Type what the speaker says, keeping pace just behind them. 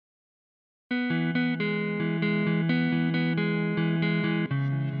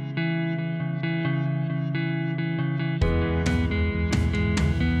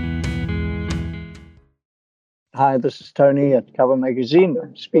Hi, this is Tony at Cover Magazine.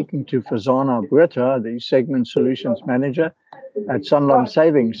 I'm speaking to Farzana Botha, the Segment Solutions Manager at Sanlam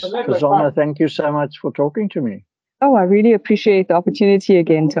Savings. Farzana, thank you so much for talking to me. Oh, I really appreciate the opportunity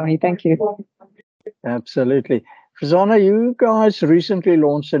again, Tony. Thank you. Absolutely. Farzana, you guys recently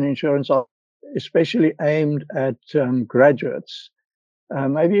launched an insurance especially aimed at graduates.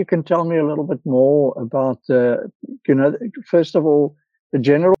 Maybe you can tell me a little bit more about first of all, the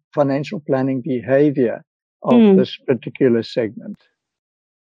general financial planning behavior of this particular segment.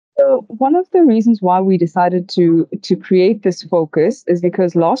 So one of the reasons why we decided to create this focus is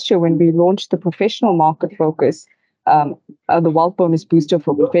because last year when we launched the professional market focus, the wealth bonus booster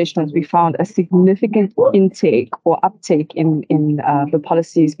for professionals, we found a significant intake or uptake in the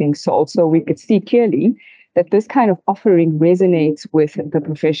policies being sold. So we could see clearly that this kind of offering resonates with the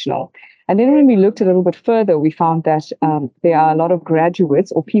professional. And then when we looked a little bit further, we found that there are a lot of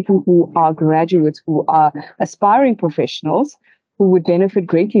graduates or people who are graduates who are aspiring professionals who would benefit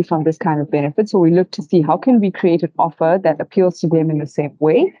greatly from this kind of benefit. So we looked to see how can we create an offer that appeals to them in the same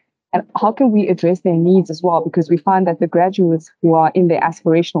way, and how can we address their needs as well? Because we find that the graduates who are in their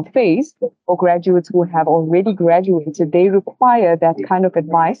aspirational phase or graduates who have already graduated, they require that kind of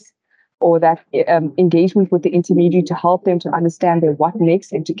advice or that engagement with the intermediary to help them to understand their what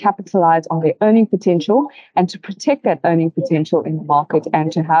next and to capitalize on their earning potential and to protect that earning potential in the market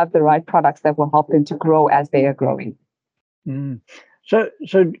and to have the right products that will help them to grow as they are growing. So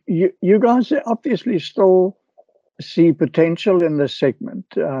you guys obviously still see potential in this segment,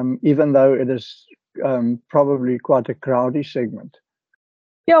 even though it is probably quite a crowded segment.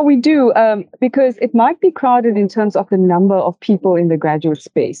 Yeah, we do, because it might be crowded in terms of the number of people in the graduate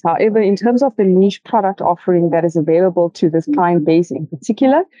space. However, in terms of the niche product offering that is available to this client base in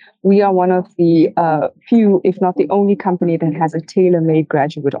particular, we are one of the few, if not the only company that has a tailor-made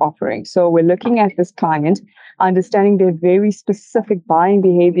graduate offering. So we're looking at this client, understanding their very specific buying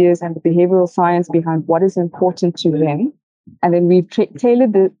behaviors and the behavioral science behind what is important to them. And then we've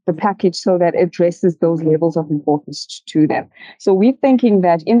tailored the package so that it addresses those levels of importance to them. So we're thinking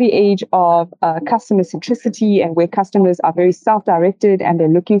that in the age of customer centricity and where customers are very self-directed and they're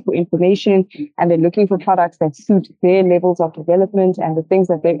looking for information and they're looking for products that suit their levels of development and the things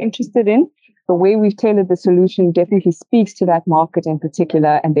that they're interested in, the way we've tailored the solution definitely speaks to that market in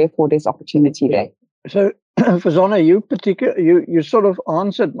particular, and therefore there's opportunity there. So, Farzana, you sort of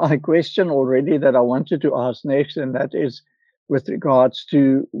answered my question already that I wanted to ask next, and that is with regards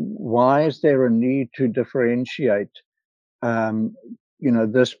to why is there a need to differentiate,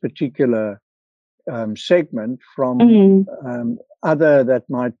 this particular segment from other that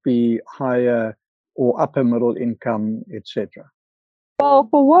might be higher or upper middle income, etc. Well,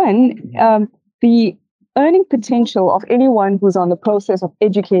 for one, the earning potential of anyone who's on the process of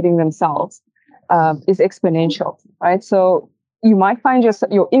educating themselves is exponential, right? So you might find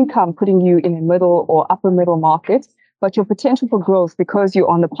your income putting you in a middle or upper middle market, but your potential for growth, because you're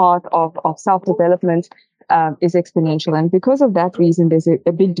on the path of self-development, is exponential. And because of that reason, there's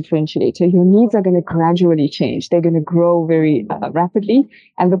a big differentiator. Your needs are going to gradually change. They're going to grow very rapidly.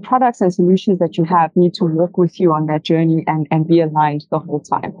 And the products and solutions that you have need to walk with you on that journey and be aligned the whole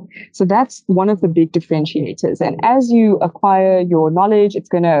time. So that's one of the big differentiators. And as you acquire your knowledge, it's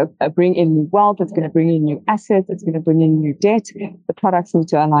going to bring in new wealth. It's going to bring in new assets. It's going to bring in new debt. The products need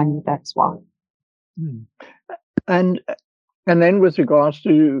to align with that as well. And then with regards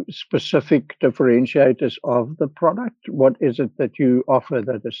to specific differentiators of the product, what is it that you offer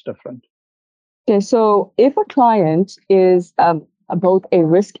that is different? Okay, so if a client is both a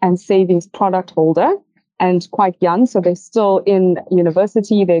risk and savings product holder and quite young, so they're still in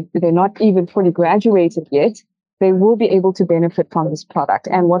university, they're not even fully graduated yet, they will be able to benefit from this product.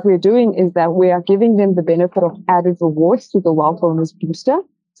 And what we're doing is that we are giving them the benefit of added rewards through the Wealth Bonus Booster.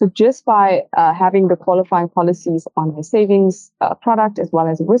 So just by having the qualifying policies on the savings product as well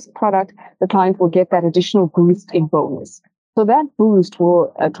as a risk product, the client will get that additional boost in bonus. So that boost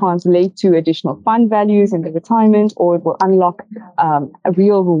will translate to additional fund values in the retirement, or it will unlock a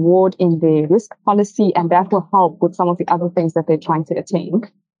real reward in the risk policy, and that will help with some of the other things that they're trying to attain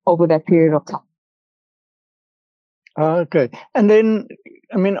over that period of time. Okay. And then,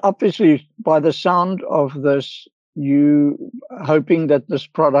 I mean, obviously, by the sound of this, you hoping that this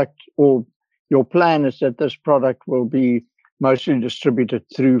product, or your plan is that this product will be mostly distributed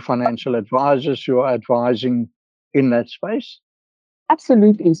through financial advisors who are advising in that space?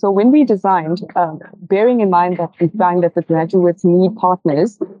 Absolutely. So when we designed, bearing in mind that we find that the graduates need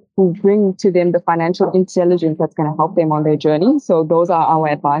partners who bring to them the financial intelligence that's going to help them on their journey. So those are our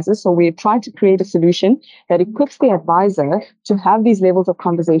advisors. So we've tried to create a solution that equips the advisor to have these levels of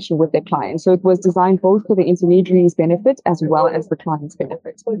conversation with their clients. So it was designed both for the intermediary's benefit as well as the client's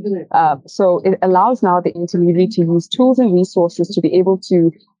benefit. So it allows now the intermediary to use tools and resources to be able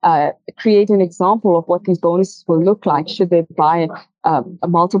to create an example of what these bonuses will look like should they buy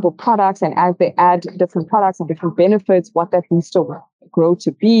multiple products, and as they add different products and different benefits, what that booster will grow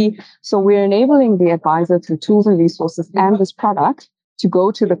to be. So we're enabling the advisor through tools and resources and this product to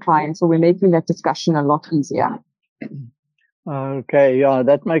go to the client. So we're making that discussion a lot easier. Okay, yeah,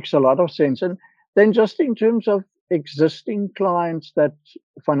 that makes a lot of sense. And then just in terms of existing clients that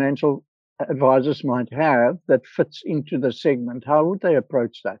financial advisors might have that fits into the segment, how would they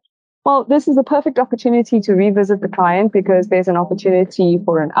approach that? Well, this is a perfect opportunity to revisit the client because there's an opportunity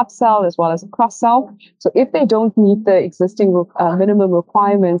for an upsell as well as a cross-sell. So if they don't meet the existing minimum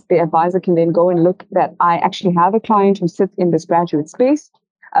requirements, the advisor can then go and look that I actually have a client who sits in this graduate space.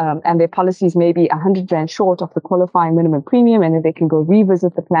 And their policies may be 100 Rand short of the qualifying minimum premium, and then they can go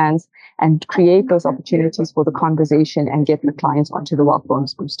revisit the plans and create those opportunities for the conversation and get the clients onto the Wealth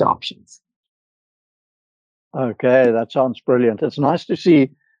Bonus Booster options. Okay, that sounds brilliant. It's nice to see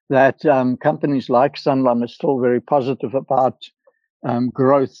that companies like Sanlam are still very positive about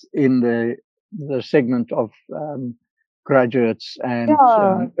growth in the segment of graduates and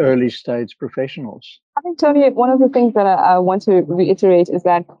early stage professionals. I think, Tony, one of the things that I want to reiterate is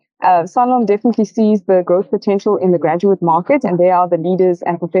that Sanlam definitely sees the growth potential in the graduate market, and they are the leaders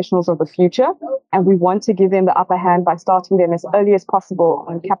and professionals of the future. And we want to give them the upper hand by starting them as early as possible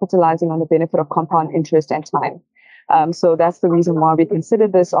on capitalizing on the benefit of compound interest and time. So that's the reason why we consider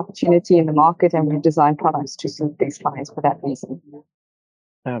this opportunity in the market, and we've designed products to suit these clients for that reason.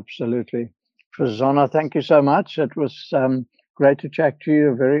 Absolutely. Farzana, thank you so much. It was great to chat to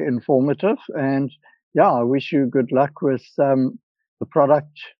you, very informative. And yeah, I wish you good luck with the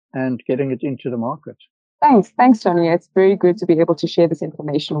product and getting it into the market. Thanks, Tony. It's very good to be able to share this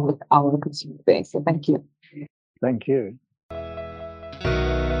information with our consumer base. So thank you. Thank you.